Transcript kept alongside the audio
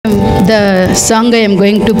the song I am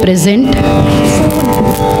going to present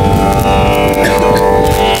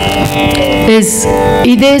is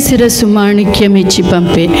Ide Sirasu Manikyamichi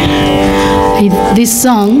Pampe. This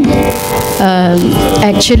song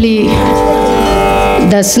actually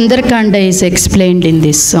the Sundarakanda is explained in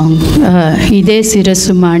this song. Ide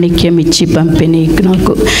Sirasu Manikyamichi Pampeni.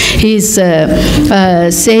 He is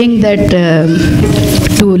saying that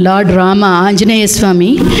to Lord Rama, Anjaneya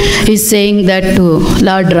Swami is saying that to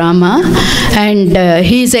Lord Rama, and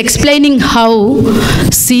he is explaining how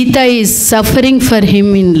Sita is suffering for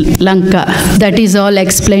him in Lanka. That is all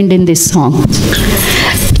explained in this song.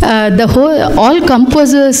 All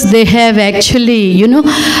composers, they have actually,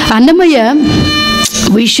 Annamayya,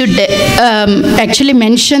 we should actually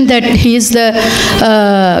mention that he is the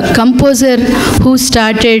composer who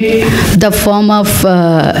started the form of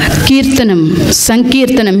Kirtanam,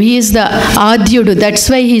 Sankirtanam. He is the Adyudu. That's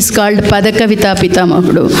why he is called Padakavita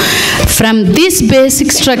Pitamahudu. From this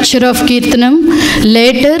basic structure of Kirtanam,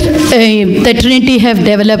 later the Trinity have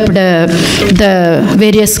developed the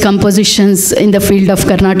various compositions in the field of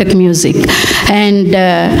Carnatic music. And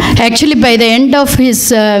actually by the end of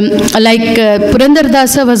his, Purandar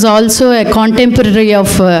Dasa was also a contemporary of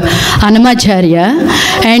Annamacharya,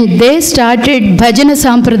 and they started Bhajana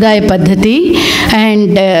Sampradaya Paddhati,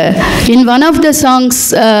 and in one of the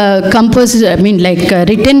songs composed,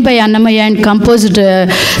 written by Annamayya and composed,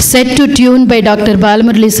 set to tune by Dr.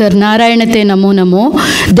 Balamurali Sir, Narayanate Namo Namo,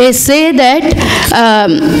 they say that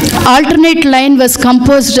alternate line was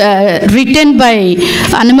composed, written by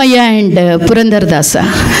Annamayya and Purandar Dasa.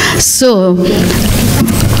 So,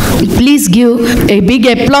 please give a big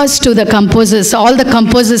applause to the composers, all the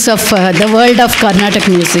composers of the world of Carnatic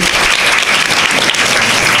music.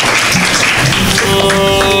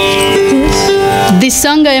 This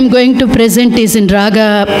song I am going to present is in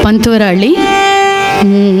Raga Pantvarali,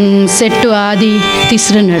 set to Adi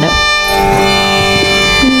Tisranada.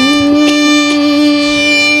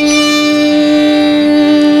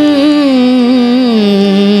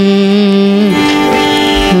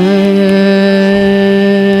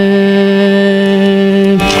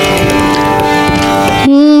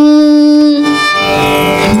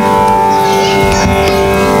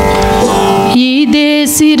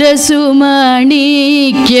 Sirasu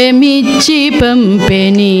Manikyamichi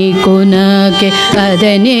Pampeni Kunake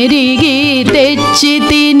Adanirigi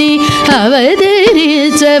Techitini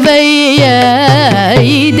Avadaritavaya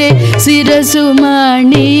Ide Sirasu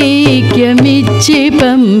Manikyamichi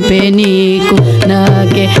Pampeni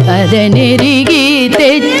Kunake Adanirigi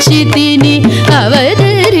Techitini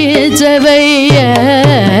Avadaritavaya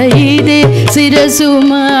Ide Sirasu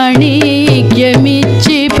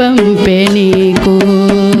Manikyamichi Pampeni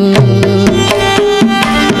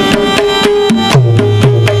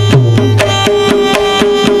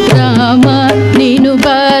Rama Ninu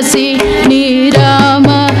Basi Ni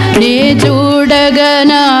Rama Ne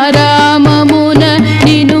Judagana Rama Muna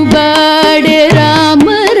Ninu Bade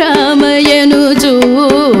Rama Rama Yanuju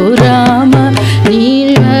Rama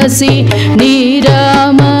Ni Basi Ni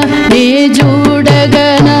Rama Ne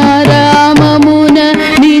Judagana Rama Muna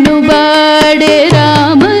Ninu Bade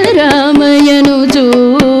Rama Rama Yanuju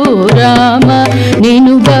Rama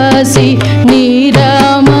Ninu Basi Ni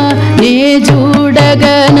Rama Ne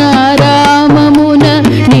Judagana Rama Muna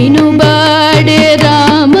Ninu Bade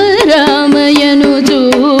Rama Rama Yanuju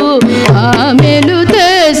Ameluta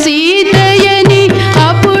Sitayani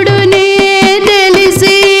Apudu Ne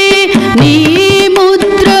Telisi Ni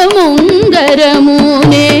Mudra Mungaramu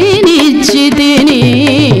Ne Nichitini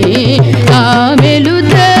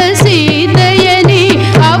Ameluta Sitayani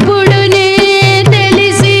Apudu Ne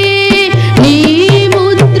Telisi Ni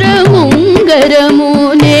Mudra Mungaramu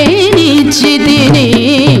Ne Nichitini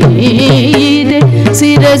Ide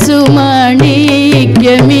Sirasu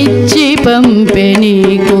Manikyamichi Pampeni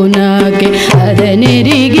Kunake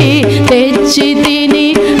Adanirigi Techitini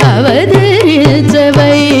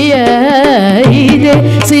Avadaritavaya Ide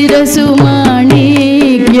Sirasu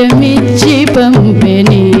Manikyamichi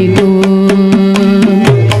Pampeni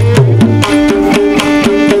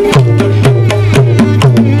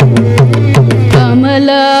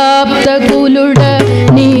Kamalapta Kuluda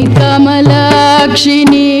Ni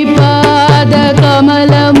Kamalakshini Pada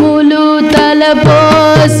Kamalamulu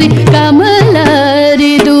Talaposi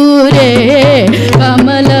Kamalari Dure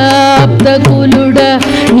Kamalapta Kuluda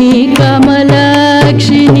Ni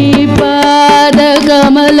Kamalakshini Pada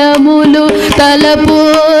Kamalamulu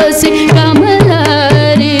Talaposi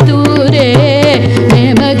Kamalari Dure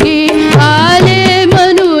Nemaki Ale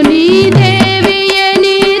Manu Ni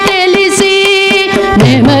Deviyani Telisi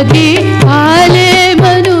Nemaki Ale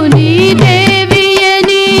Manu Ni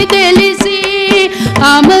Deviyani Telisi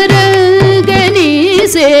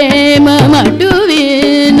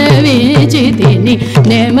నీ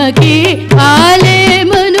నెమకి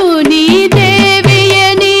ఆలేమను నీ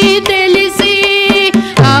దేవియని తెలిసి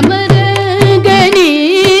అమరగని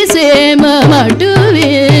సేమమటు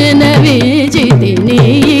వినవిజితి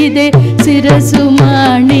నీదే శిరసు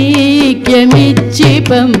మాణిక్యమిచ్చి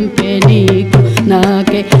పంపె నీకు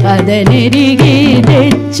నాకే అదనెరిగి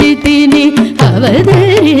తెచ్చి తిని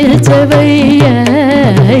అవతరించవయ్యా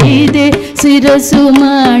ఇదే శిరసు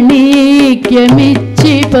మాణిక్యమిచ్చి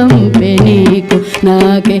పంపె నీకు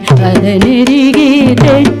నాకే అదనెరిగి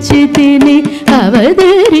తెచ్చి తిని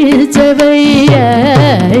అవతరించవయ్యా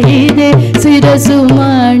ఇదే శిరసు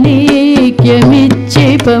మాణిక్యమిచ్చి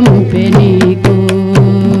పంపె నీకు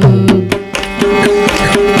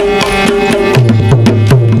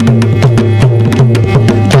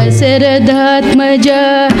దశరథాత్మజ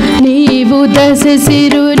నీవు దశ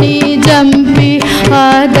సిరుని జంపి ఆ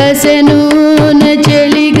దశను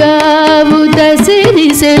చెలిగావు దశ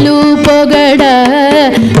దిశలు పొగడ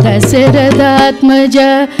దశరథాత్మజ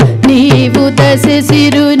నీవు దశ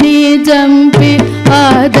సిరుని జంపి ఆ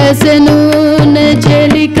దశను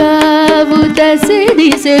చెలిగావు దశ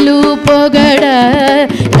దిశలు పొగడ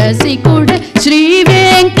రసికుడ శ్రీ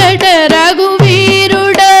వెంకట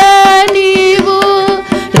రఘువీరుడా నీవు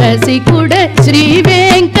రసికుడ శ్రీ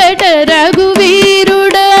వెంకట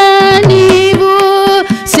రఘువీరుడా నీవు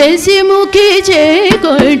శశిముఖి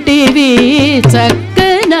చేకొట్టివి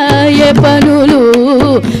చక్కనాయ పనులు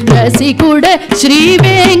రసికుడ శ్రీ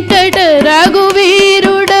వెంకట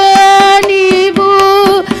రఘువీరుడా నీవు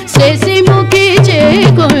శశిముఖి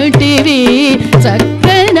చేకొట్టివి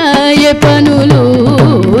చక్కనాయ పనులు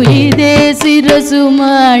ఇదే శిరసు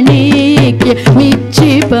మాణిక్యమిచ్చి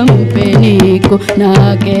పంపె నీకు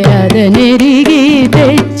నాకే అదనెరిగి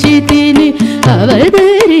తెచ్చి తిని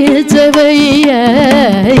అవతరించవయ్యా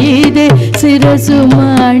ఇదే శిరసు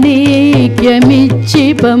మాణిక్యమిచ్చి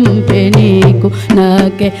పంపె నీకు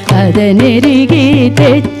నాకే అదనెరిగి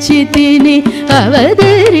తెచ్చి తిని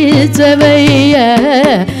అవతరించవయ్యా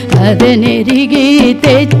అదనెరిగి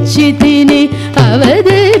తెచ్చి తిని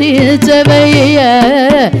అవతరించవయ్యా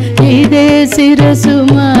ఇదే శిరసు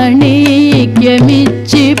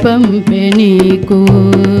మాణిక్యమిచ్చి పంపె నీకు